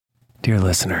Dear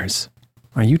listeners,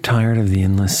 are you tired of the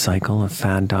endless cycle of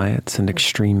fad diets and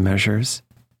extreme measures?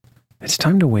 It's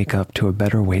time to wake up to a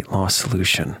better weight loss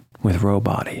solution with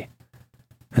Rowbody.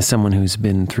 As someone who's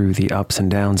been through the ups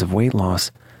and downs of weight loss,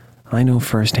 I know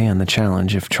firsthand the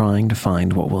challenge of trying to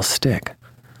find what will stick.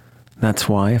 That's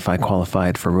why if I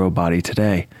qualified for Rowbody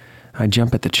today, I'd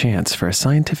jump at the chance for a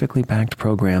scientifically backed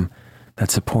program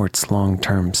that supports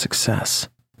long-term success.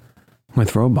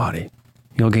 With Rowbody,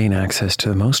 you'll gain access to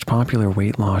the most popular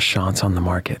weight loss shots on the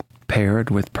market, paired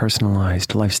with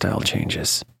personalized lifestyle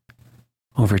changes.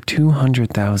 Over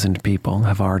 200,000 people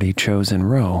have already chosen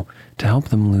Row to help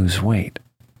them lose weight,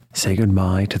 say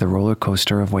goodbye to the roller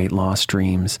coaster of weight loss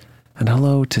dreams, and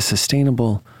hello to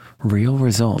sustainable, real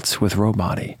results with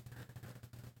Rowbody.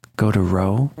 Go to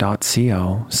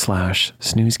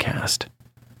row.co/snoozecast.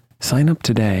 Sign up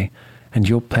today and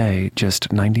you'll pay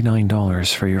just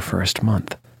 $99 for your first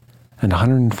month and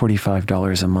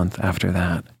 $145 a month after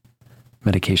that.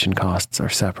 Medication costs are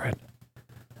separate.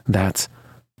 That's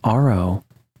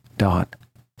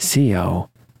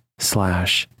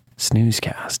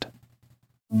ro.co/snoozecast.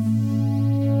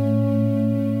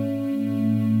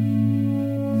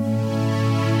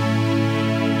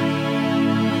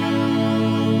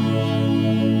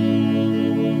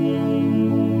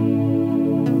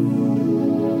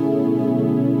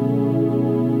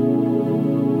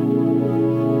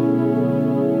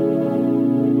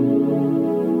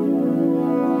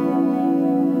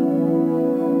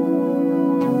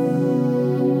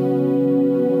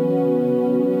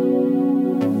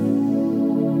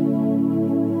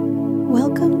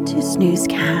 Welcome to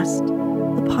Snoozecast,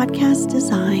 the podcast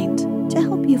designed to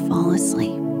help you fall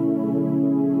asleep.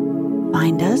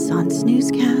 Find us on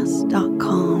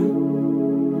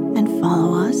snoozecast.com and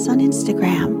follow us on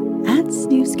Instagram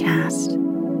 @snoozecast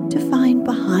to find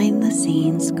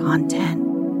behind-the-scenes content.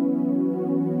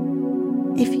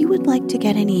 If you would like to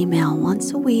get an email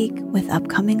once a week with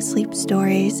upcoming sleep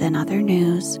stories and other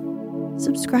news,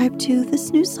 subscribe to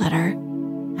this newsletter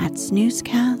at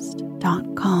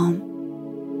snoozecast.com.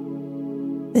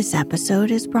 This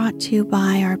episode is brought to you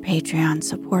by our Patreon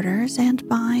supporters and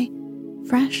by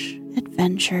Fresh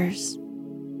Adventures.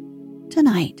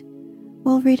 Tonight,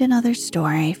 we'll read another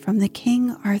story from the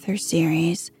King Arthur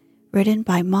series written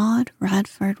by Maud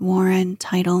Radford Warren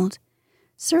titled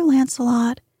Sir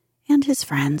Lancelot and His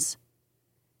Friends.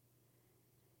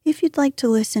 If you'd like to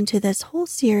listen to this whole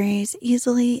series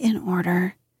easily in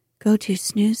order, go to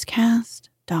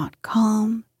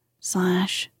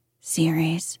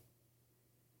snoozecast.com/series.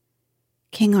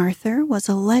 King Arthur was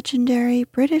a legendary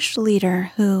British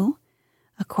leader who,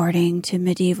 according to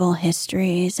medieval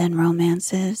histories and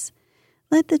romances,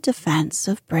 led the defense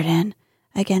of Britain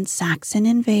against Saxon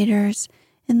invaders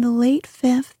in the late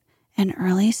 5th and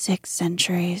early 6th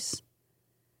centuries.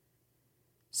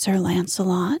 Sir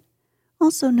Lancelot,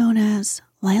 also known as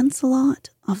Lancelot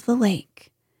of the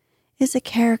Lake, is a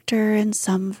character in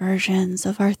some versions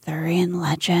of Arthurian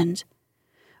legend,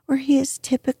 where he is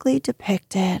typically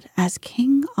depicted as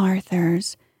King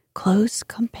Arthur's close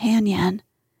companion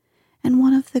and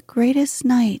one of the greatest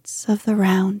knights of the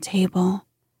Round Table.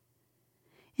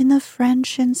 In the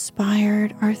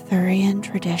French-inspired Arthurian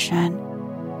tradition,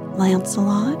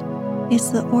 Lancelot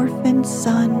is the orphaned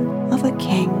son of a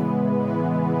king,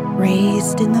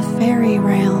 raised in the fairy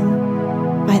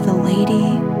realm by the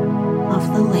Lady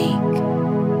of the Lake.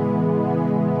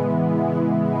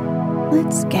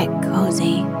 Let's get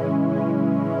cozy.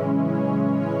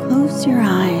 Close your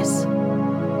eyes.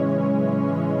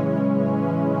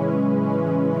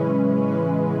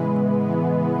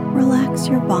 Relax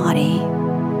your body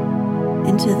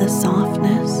into the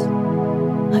softness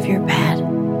of your bed.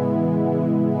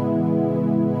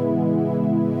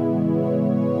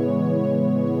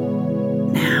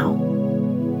 Now,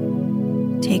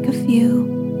 take a few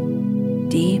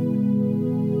deep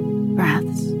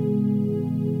breaths.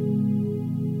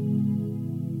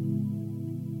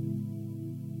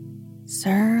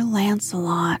 Sir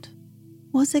Lancelot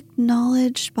was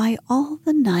acknowledged by all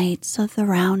the knights of the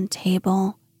Round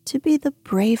Table to be the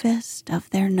bravest of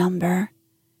their number,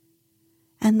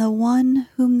 and the one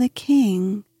whom the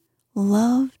king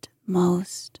loved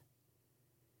most.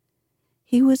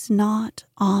 He was not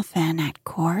often at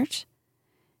court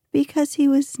because he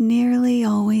was nearly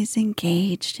always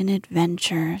engaged in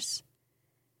adventures,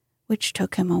 which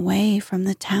took him away from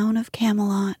the town of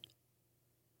Camelot.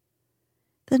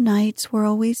 The knights were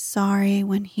always sorry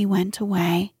when he went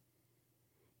away,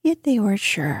 yet they were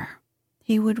sure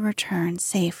he would return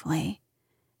safely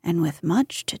and with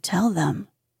much to tell them.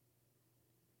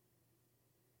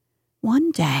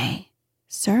 One day,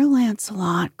 Sir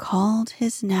Lancelot called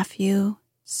his nephew,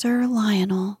 Sir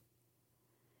Lionel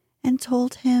and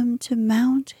told him to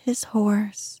mount his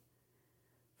horse,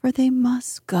 for they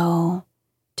must go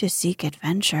to seek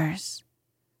adventures.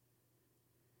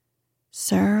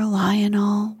 Sir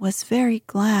Lionel was very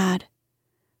glad,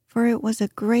 for it was a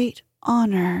great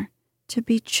honor to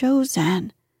be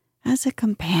chosen as a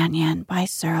companion by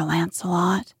Sir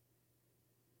Lancelot.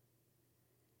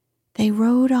 They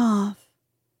rode off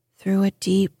through a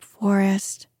deep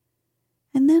forest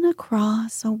and then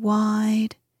across a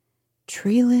wide,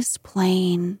 treeless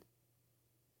plain.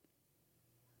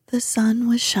 The sun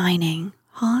was shining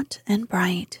hot and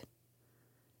bright,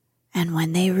 and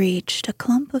when they reached a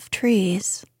clump of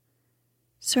trees,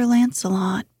 Sir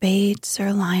Lancelot bade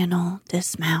Sir Lionel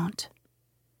dismount.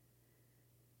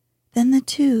 Then the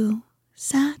two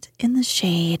sat in the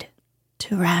shade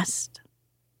to rest.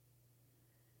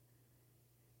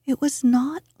 It was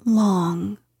not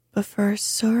long before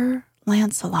Sir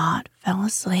Lancelot fell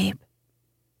asleep.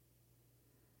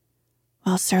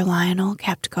 While Sir Lionel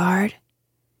kept guard,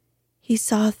 he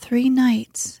saw 3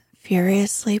 knights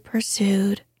furiously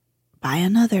pursued by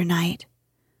another knight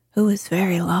who was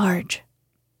very large.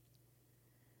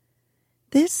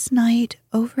 This knight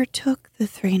overtook the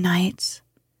 3 knights,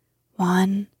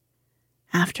 one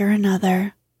after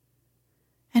another,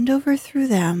 and overthrew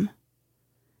them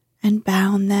and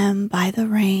bound them by the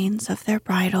reins of their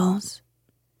bridles.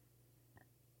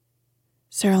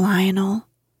 Sir Lionel,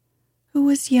 who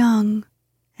was young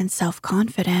and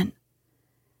self-confident,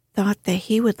 thought that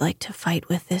he would like to fight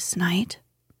with this knight.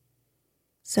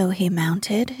 So he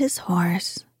mounted his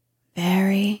horse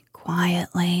very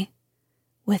quietly,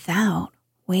 without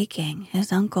waking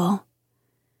his uncle,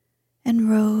 and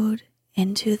rode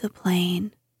into the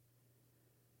plain.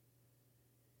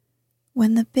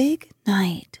 When the big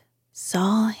knight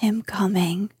saw him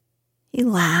coming, he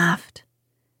laughed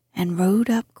and rode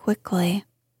up quickly.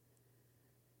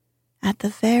 At the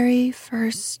very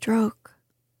first stroke,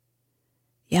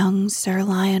 young Sir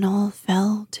Lionel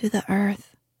fell to the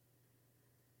earth.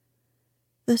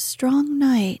 The strong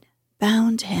knight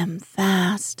bound him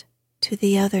fast to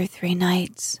the other 3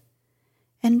 knights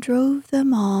and drove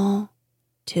them all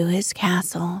to his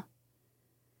castle.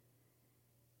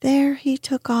 There he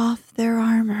took off their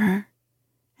armor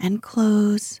and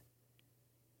clothes.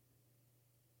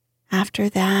 After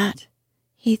that,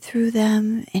 he threw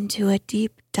them into a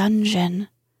deep dungeon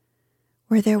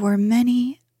where there were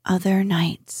many other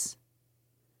knights.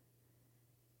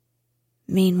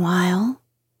 Meanwhile,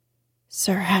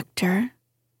 Sir Hector,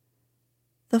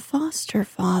 the foster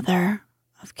father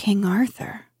of King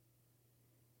Arthur,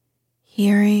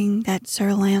 hearing that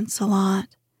Sir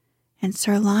Lancelot and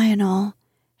Sir Lionel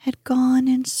had gone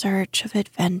in search of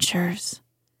adventures,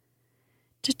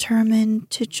 determined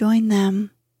to join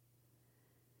them.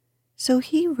 So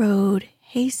he rode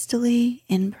hastily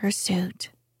in pursuit.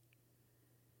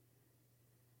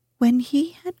 When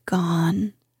he had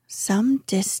gone some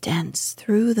distance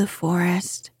through the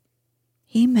forest,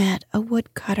 he met a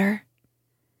woodcutter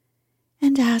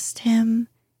and asked him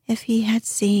if he had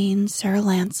seen Sir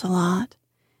Lancelot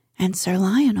and Sir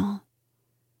Lionel.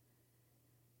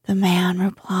 The man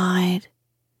replied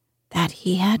that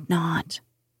he had not.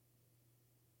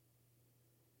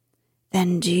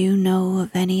 "Then do you know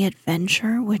of any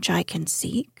adventure which I can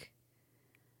seek?"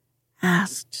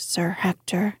 asked Sir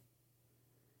Hector.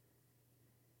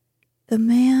 The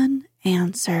man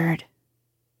answered,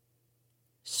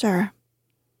 "Sir,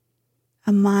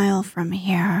 a mile from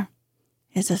here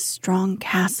is a strong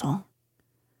castle.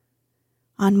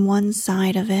 On one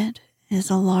side of it is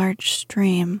a large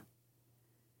stream,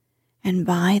 and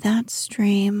by that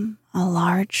stream a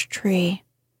large tree.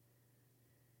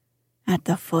 At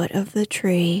the foot of the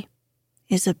tree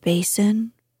is a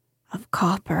basin of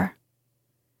copper.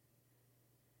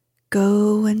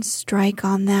 Go and strike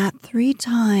on that 3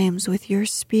 times with your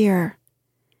spear,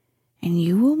 and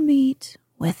you will meet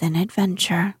with an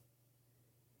adventure."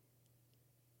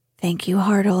 "Thank you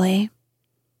heartily,"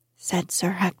 said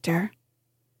Sir Hector.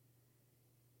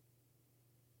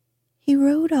 He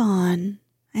rode on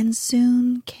and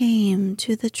soon came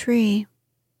to the tree.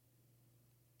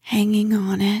 Hanging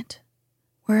on it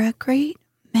were a great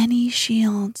many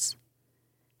shields,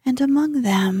 and among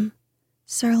them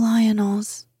Sir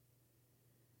Lionel's.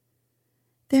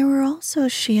 There were also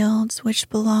shields which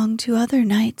belonged to other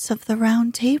knights of the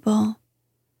Round Table.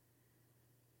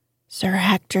 Sir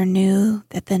Hector knew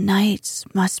that the knights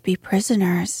must be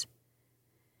prisoners,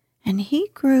 and he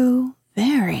grew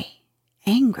very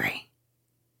angry.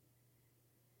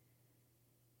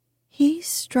 He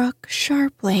struck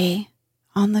sharply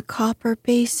on the copper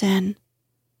basin,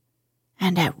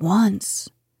 and at once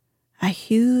a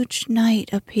huge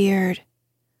knight appeared.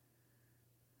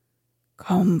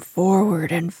 "Come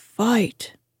forward and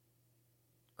fight,"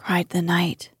 cried the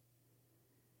knight.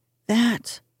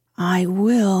 "That I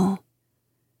will,"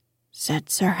 said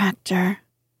Sir Hector.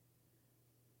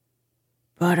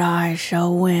 "But I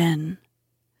shall win,"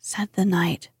 said the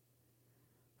knight,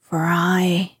 "for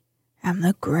I am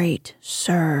the great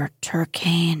Sir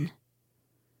Turquaine."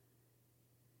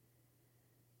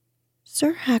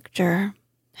 Sir Hector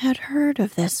had heard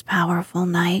of this powerful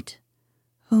knight,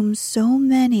 whom so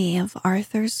many of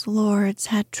Arthur's lords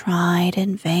had tried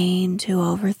in vain to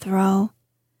overthrow.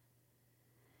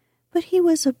 But he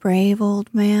was a brave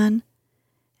old man,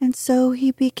 and so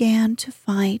he began to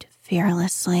fight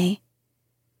fearlessly.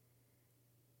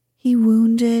 He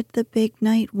wounded the big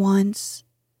knight once,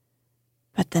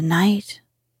 but the knight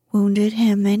wounded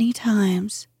him many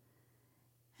times,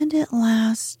 and at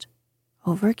last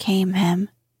overcame him.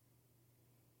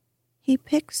 He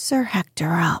picked Sir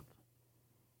Hector up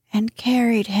and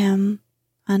carried him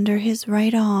under his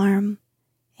right arm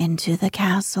into the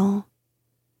castle.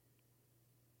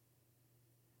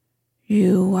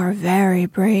 "You are very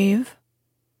brave,"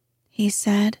 he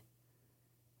said,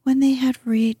 when they had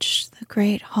reached the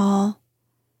great hall.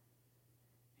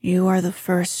 "You are the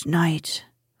first knight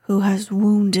who has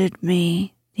wounded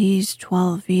me these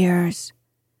 12 years.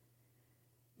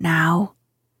 Now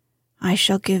I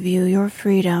shall give you your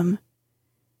freedom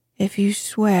if you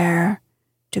swear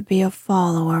to be a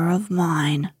follower of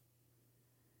mine."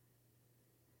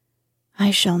 "I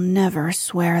shall never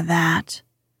swear that,"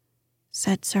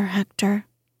 said Sir Hector.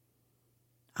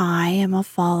 "I am a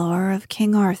follower of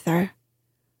King Arthur."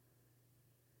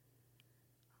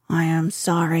 "I am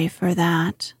sorry for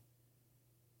that,"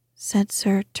 said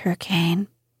Sir Turquaine,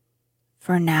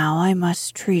 "for now I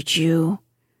must treat you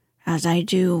as I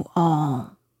do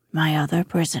all my other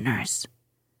prisoners."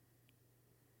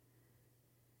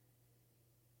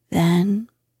 Then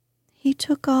he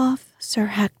took off Sir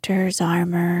Hector's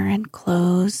armor and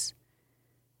clothes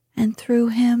and threw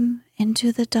him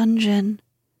into the dungeon.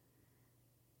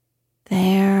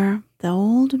 There the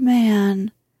old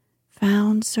man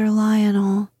found Sir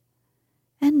Lionel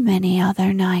and many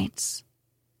other knights.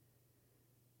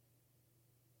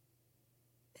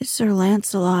 "Is Sir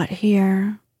Lancelot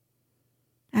here?"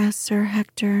 asked Sir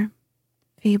Hector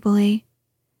feebly.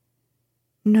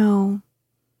 "No,"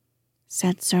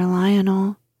 said Sir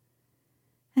Lionel,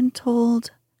 and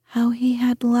told how he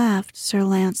had left Sir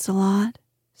Lancelot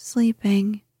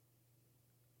sleeping.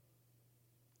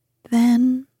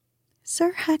 Then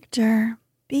Sir Hector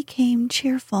became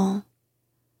cheerful.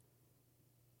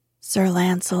 "Sir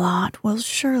Lancelot will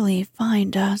surely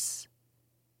find us,"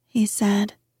 he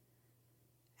said,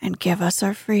 "and give us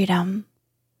our freedom."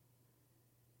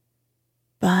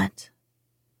 But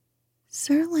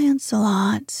Sir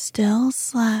Lancelot still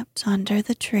slept under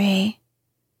the tree.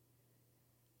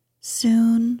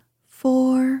 Soon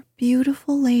 4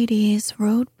 beautiful ladies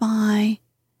rode by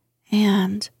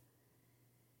and,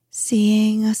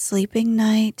 seeing a sleeping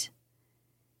knight,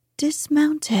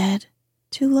 dismounted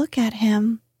to look at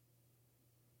him.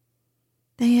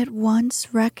 They at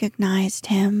once recognized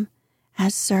him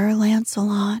as Sir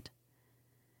Lancelot,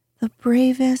 the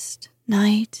bravest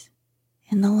knight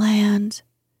in the land.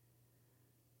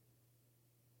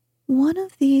 One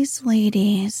of these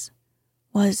ladies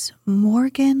was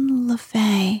Morgan Le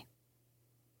Fay,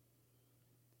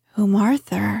 whom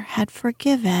Arthur had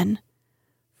forgiven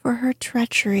for her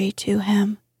treachery to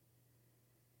him.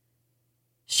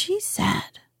 She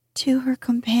said to her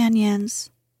companions,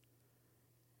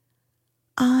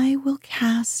 "I will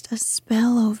cast a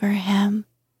spell over him,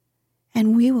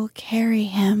 and we will carry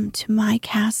him to my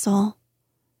castle.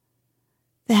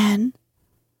 Then,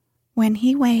 when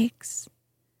he wakes,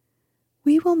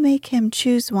 we will make him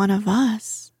choose one of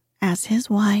us as his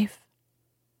wife."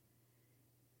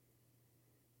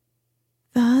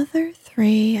 The other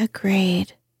 3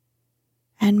 agreed,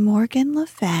 and Morgan Le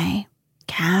Fay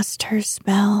cast her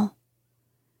spell.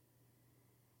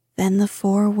 Then the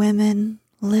 4 women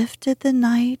lifted the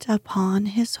knight upon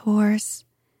his horse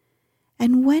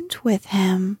and went with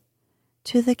him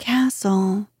to the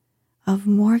castle of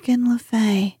Morgan Le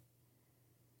Fay.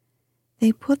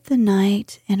 They put the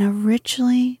knight in a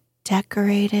richly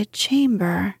decorated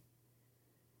chamber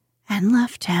and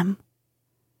left him.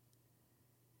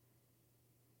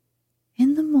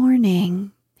 In the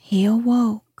morning, he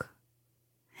awoke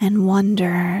and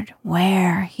wondered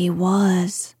where he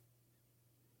was.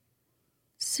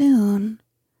 Soon,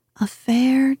 a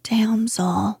fair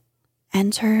damsel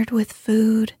entered with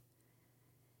food,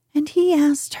 and he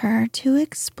asked her to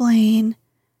explain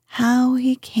how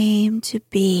he came to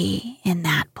be in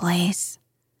that place.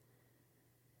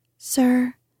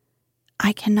 "Sir,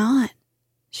 I cannot,"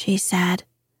 she said,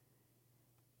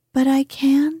 "but I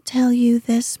can tell you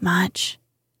this much.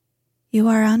 You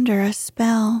are under a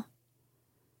spell.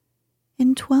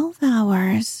 In 12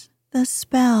 hours, the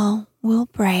spell will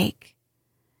break,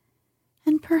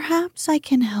 and perhaps I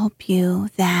can help you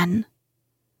then."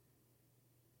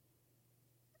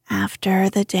 After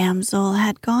the damsel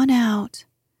had gone out,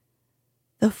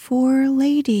 the 4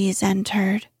 ladies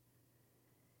entered.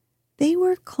 They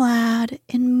were clad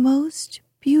in most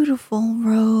beautiful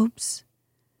robes.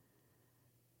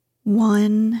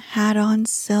 One had on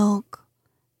silk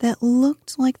that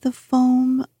looked like the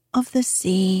foam of the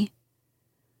sea.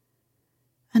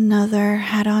 Another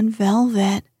had on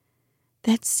velvet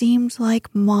that seemed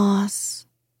like moss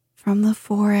from the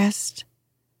forest.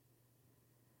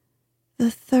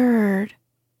 The third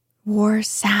wore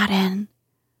satin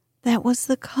that was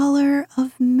the color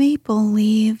of maple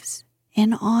leaves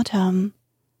in autumn.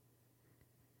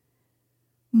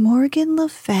 Morgan Le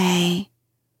Fay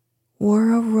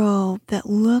wore a robe that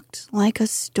looked like a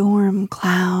storm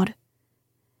cloud,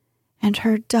 and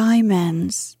her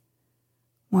diamonds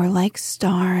were like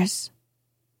stars.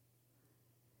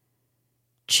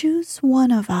 "Choose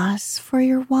one of us for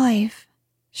your wife,"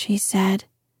 she said,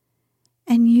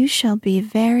 "and you shall be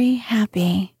very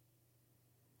happy."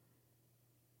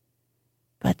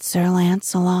 But Sir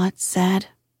Lancelot said,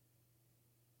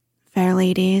 "Fair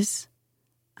ladies,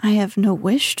 I have no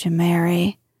wish to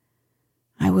marry.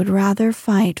 I would rather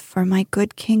fight for my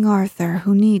good King Arthur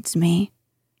who needs me."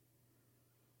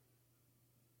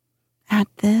 At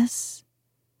this,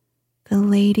 the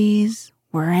ladies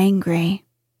were angry.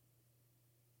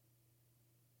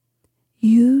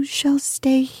 "You shall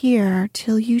stay here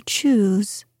till you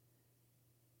choose,"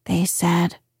 they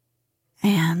said,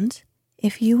 "and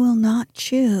if you will not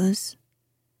choose,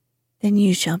 then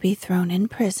you shall be thrown in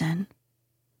prison."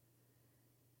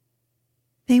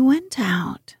 They went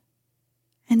out,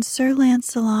 and Sir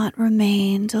Lancelot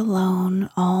remained alone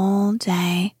all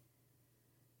day.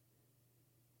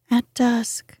 At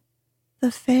dusk,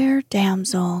 the fair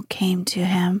damsel came to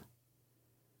him.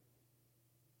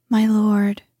 "My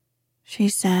lord," she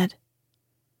said,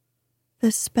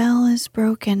 "the spell is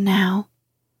broken now,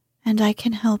 and I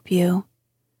can help you.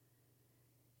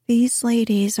 These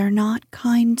ladies are not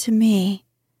kind to me,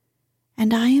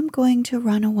 and I am going to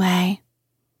run away.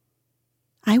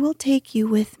 I will take you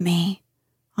with me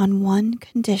on one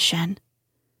condition."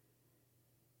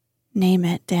 "Name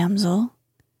it, damsel,"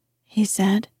 he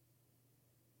said.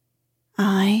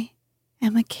 "I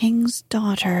am a king's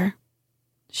daughter,"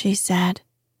 she said.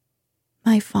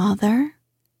 "My father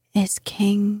is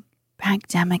King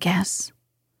Bagdemagus."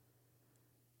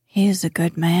 "He is a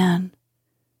good man,"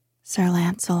 Sir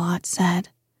Lancelot said.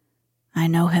 "I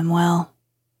know him well."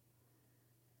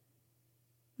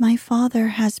 "My father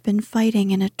has been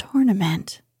fighting in a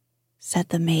tournament," said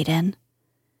the maiden,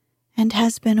 "and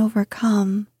has been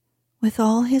overcome with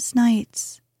all his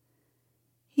knights.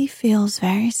 He feels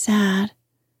very sad.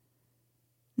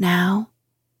 Now,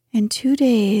 in 2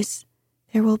 days,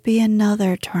 there will be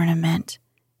another tournament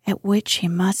at which he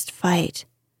must fight.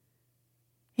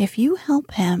 If you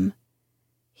help him,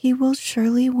 he will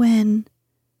surely win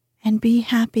and be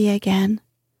happy again."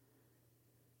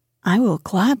 "I will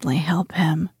gladly help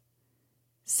him,"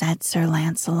 said Sir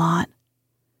Lancelot.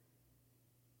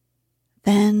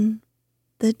 Then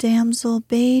the damsel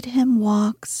bade him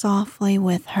walk softly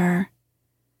with her.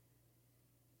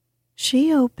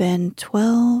 She opened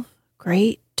 12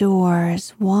 great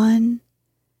doors, one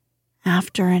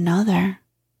after another.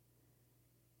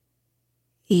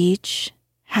 Each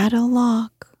had a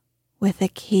lock with a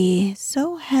key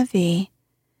so heavy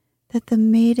that the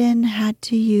maiden had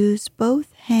to use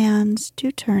both hands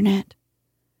to turn it.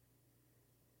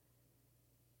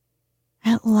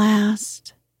 At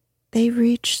last, they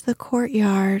reached the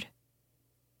courtyard,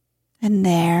 and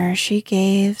there she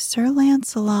gave Sir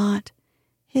Lancelot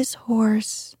his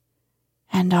horse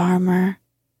and armor.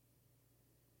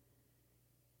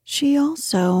 She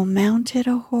also mounted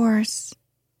a horse,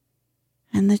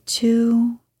 and the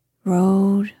two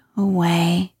rode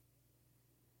away.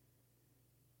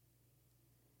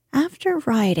 After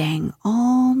riding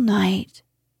all night,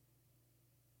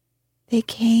 they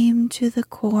came to the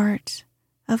court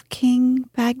of King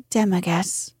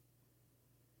Bagdemagus.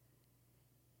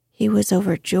 He was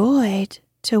overjoyed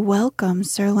to welcome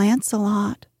Sir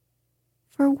Lancelot,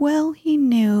 for well he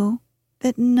knew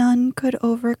that none could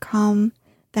overcome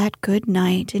that good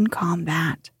knight in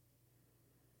combat.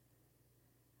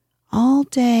 All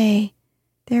day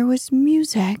there was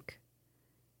music,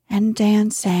 and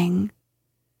dancing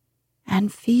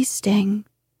and feasting.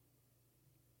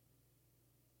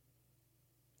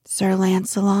 Sir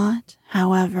Lancelot,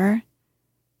 however,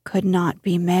 could not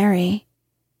be merry.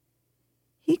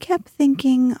 He kept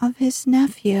thinking of his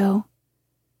nephew,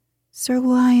 Sir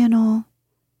Lionel,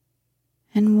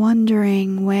 and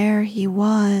wondering where he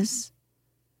was.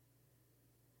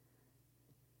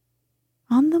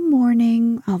 On the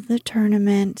morning of the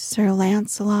tournament, Sir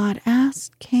Lancelot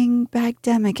asked King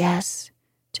Bagdemagus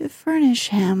to furnish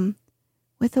him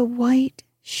with a white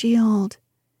shield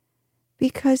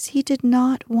because he did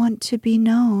not want to be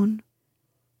known.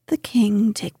 The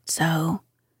king did so,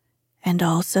 and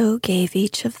also gave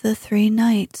each of the 3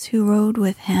 knights who rode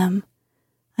with him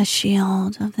a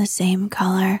shield of the same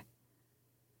color.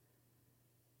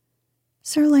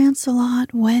 Sir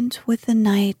Lancelot went with the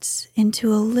knights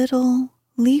into a little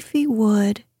leafy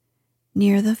wood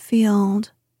near the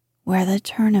field where the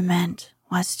tournament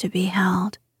was to be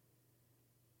held.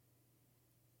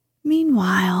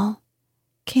 Meanwhile,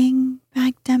 King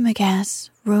Bagdemagus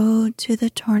rode to the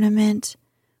tournament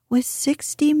with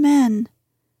 60 men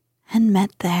and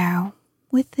met there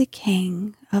with the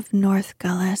king of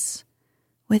Northgalis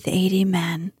with 80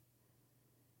 men.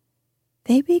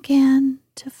 They began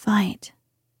to fight,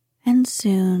 and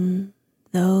soon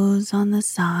those on the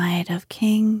side of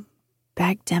King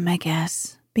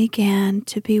Bagdemagus began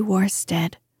to be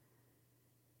worsted.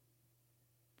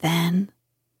 Then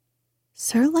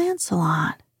Sir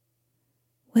Lancelot,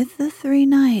 with the 3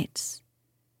 knights,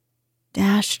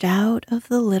 dashed out of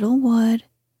the little wood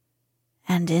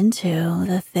and into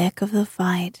the thick of the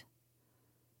fight.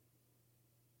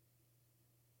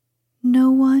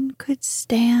 No one could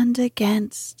stand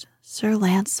against Sir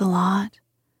Lancelot.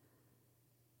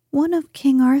 One of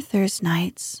King Arthur's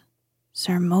knights,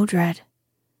 Sir Modred,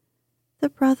 the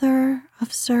brother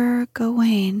of Sir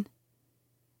Gawain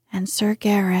and Sir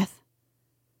Gareth,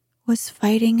 was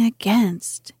fighting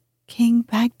against King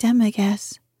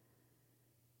Bagdemagus.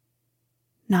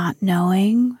 Not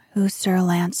knowing who Sir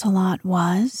Lancelot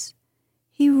was,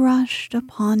 he rushed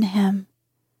upon him.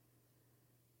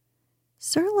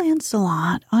 Sir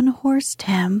Lancelot unhorsed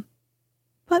him,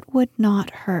 but would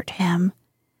not hurt him,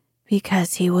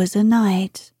 because he was a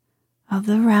knight of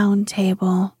the Round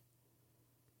Table.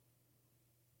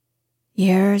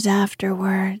 Years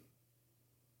afterward,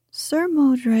 Sir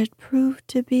Modred proved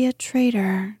to be a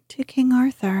traitor to King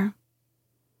Arthur.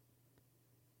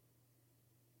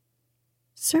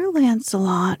 Sir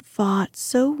Lancelot fought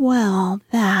so well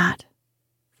that,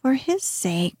 for his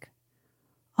sake,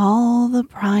 all the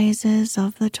prizes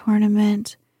of the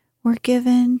tournament were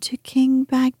given to King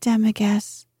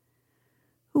Bagdemagus,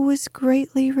 who was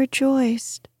greatly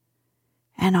rejoiced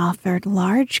and offered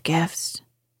large gifts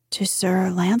to Sir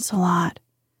Lancelot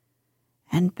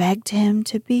and begged him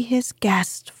to be his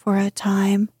guest for a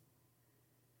time.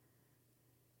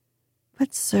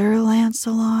 But Sir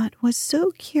Lancelot was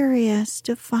so curious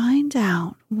to find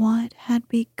out what had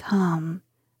become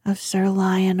of Sir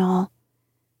Lionel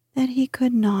that he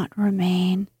could not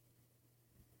remain.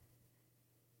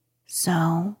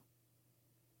 So,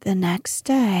 the next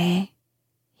day,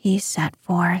 he set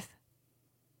forth.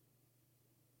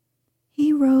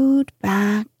 He rode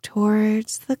back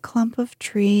towards the clump of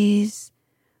trees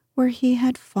where he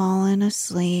had fallen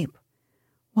asleep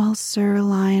while Sir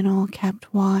Lionel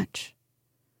kept watch.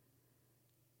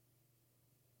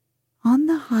 On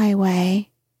the highway,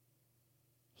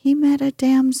 he met a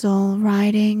damsel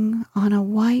riding on a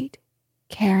white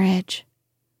carriage.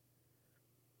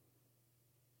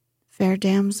 "Fair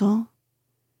damsel,"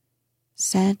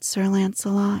 said Sir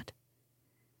Lancelot,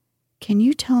 "can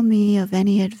you tell me of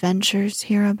any adventures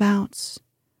hereabouts?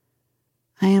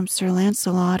 I am Sir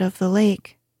Lancelot of the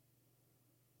Lake."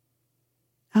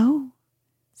 "Oh,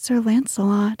 Sir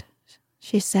Lancelot,"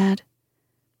 she said,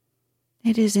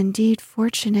 "it is indeed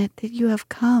fortunate that you have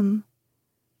come,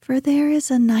 for there is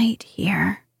a knight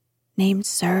here named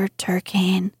Sir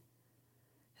Turquaine,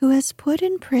 who has put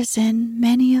in prison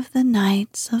many of the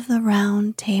knights of the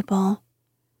Round Table.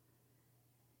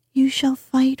 You shall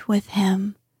fight with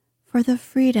him for the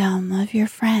freedom of your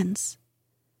friends."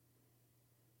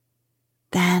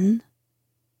 Then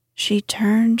she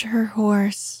turned her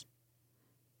horse,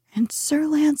 and Sir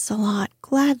Lancelot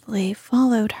gladly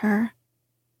followed her.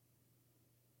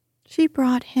 She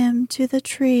brought him to the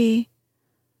tree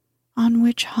on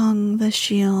which hung the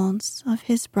shields of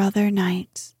his brother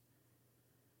knights.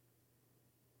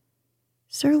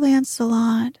 Sir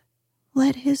Lancelot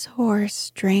let his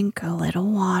horse drink a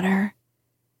little water,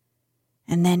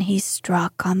 and then he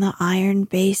struck on the iron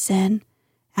basin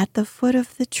at the foot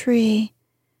of the tree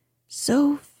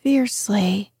so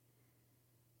fiercely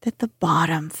that the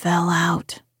bottom fell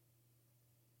out.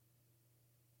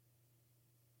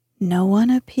 No one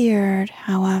appeared,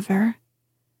 however.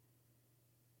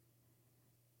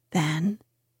 Then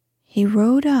he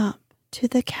rode up to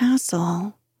the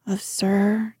castle of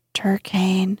Sir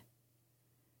Turquaine.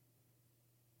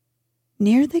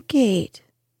 Near the gate,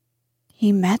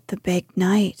 he met the big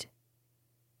knight.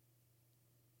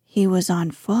 He was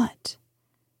on foot,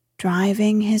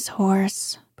 driving his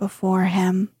horse before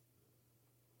him.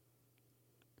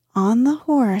 On the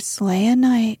horse lay a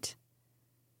knight,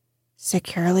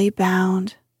 securely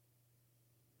bound.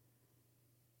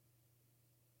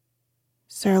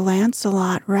 Sir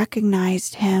Lancelot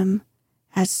recognized him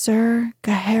as Sir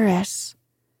Gaheris,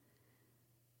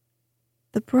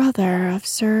 the brother of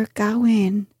Sir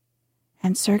Gawain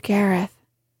and Sir Gareth.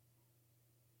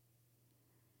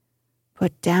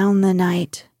 "Put down the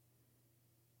knight,"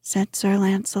 said Sir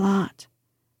Lancelot.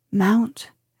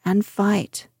 "Mount and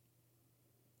fight."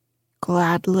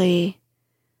 "Gladly,"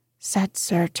 said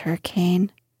Sir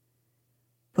Turquaine.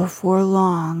 "Before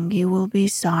long you will be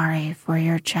sorry for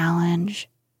your challenge."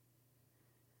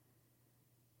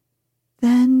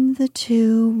 Then the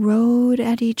two rode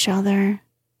at each other.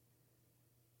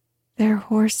 Their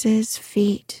horses'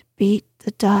 feet beat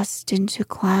the dust into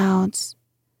clouds,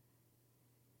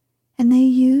 and they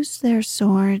used their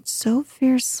swords so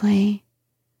fiercely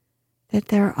that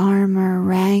their armor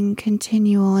rang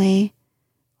continually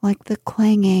like the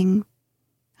clanging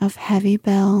of heavy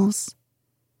bells.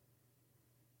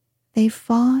 They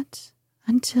fought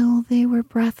until they were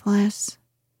breathless.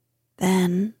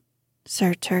 Then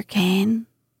Sir Turquaine,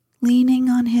 leaning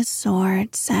on his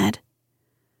sword, said,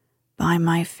 "By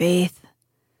my faith,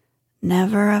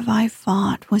 never have I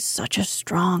fought with such a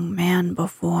strong man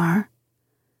before.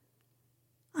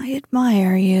 I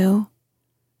admire you,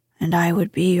 and I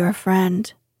would be your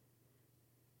friend.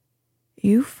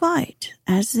 You fight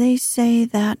as they say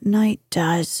that knight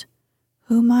does,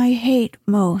 whom I hate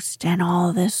most in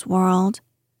all this world.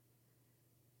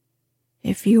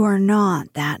 If you are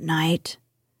not that knight,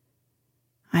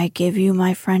 I give you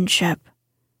my friendship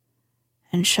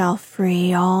and shall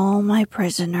free all my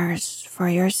prisoners for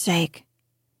your sake."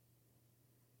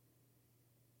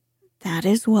 "That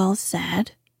is well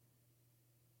said,"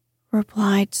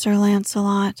 replied Sir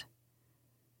Lancelot.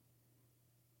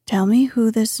 "Tell me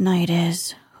who this knight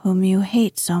is whom you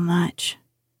hate so much."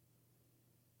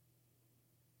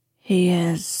 "He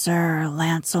is Sir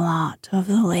Lancelot of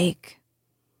the Lake.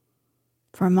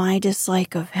 For my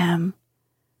dislike of him,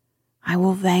 I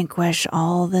will vanquish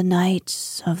all the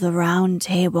knights of the Round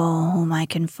Table whom I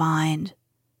can find."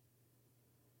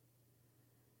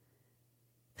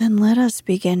 "Then let us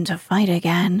begin to fight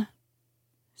again,"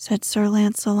 said Sir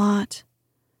Lancelot.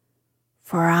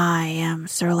 "For I am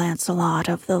Sir Lancelot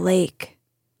of the Lake."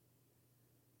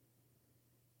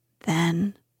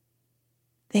 Then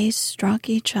they struck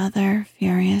each other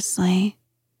furiously.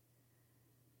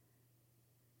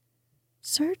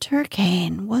 Sir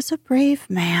Turquaine was a brave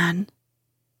man,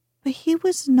 but he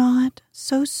was not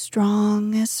so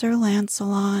strong as Sir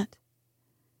Lancelot.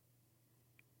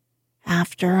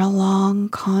 After a long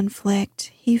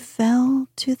conflict, he fell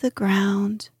to the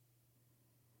ground.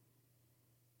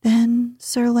 Then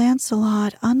Sir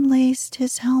Lancelot unlaced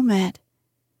his helmet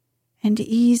and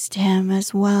eased him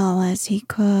as well as he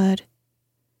could.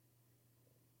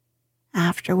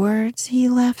 Afterwards, he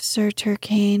left Sir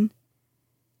Turquaine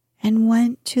and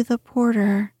went to the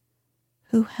porter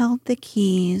who held the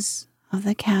keys of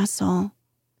the castle.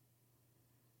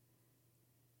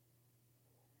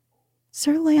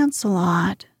 Sir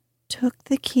Lancelot took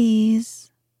the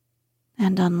keys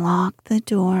and unlocked the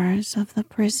doors of the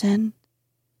prison.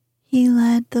 He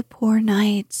led the poor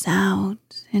knights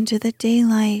out into the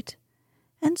daylight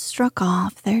and struck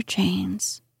off their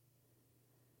chains.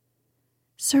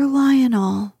 Sir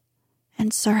Lionel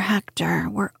and Sir Hector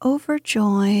were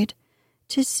overjoyed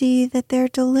to see that their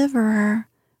deliverer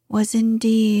was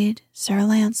indeed Sir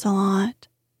Lancelot.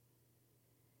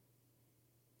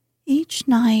 Each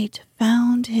knight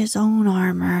found his own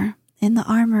armor in the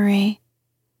armory,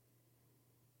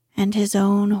 and his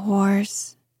own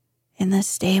horse in the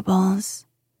stables.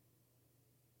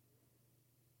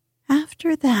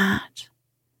 After that,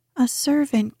 a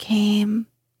servant came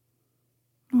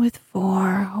with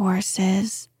 4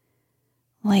 horses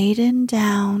laden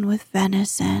down with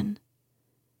venison,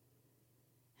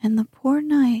 and the poor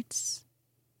knights,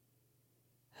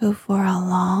 who for a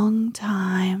long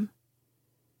time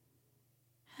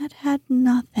had had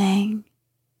nothing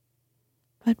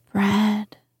but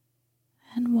bread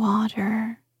and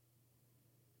water,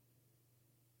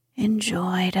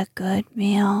 enjoyed a good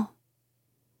meal.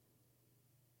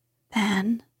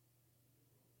 Then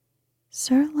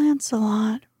Sir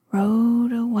Lancelot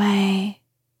rode away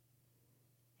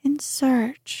in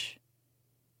search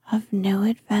of new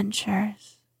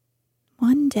adventures.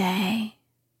 One day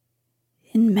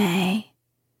in May,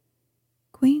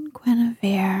 Queen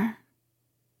Guinevere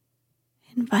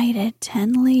invited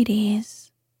 10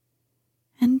 ladies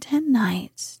and 10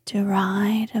 knights to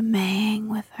ride a Maying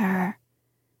with her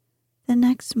the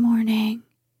next morning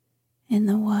in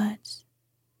the woods.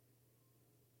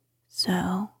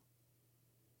 So,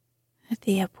 at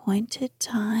the appointed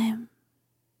time,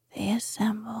 they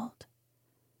assembled,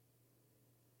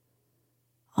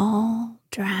 all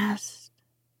dressed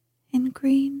in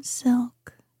green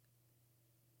silk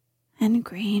and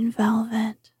green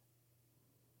velvet,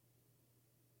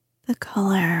 the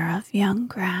color of young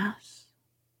grass.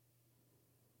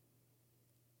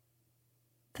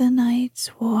 The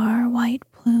knights wore white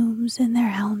plumes in their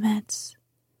helmets,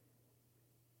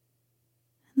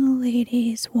 and the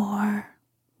ladies wore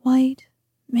white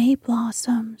May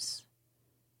blossoms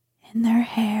in their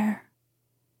hair.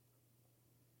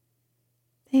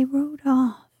 They rode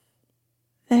off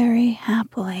very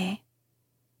happily,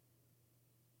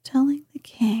 telling the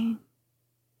king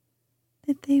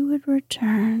that they would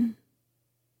return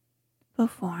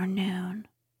before noon.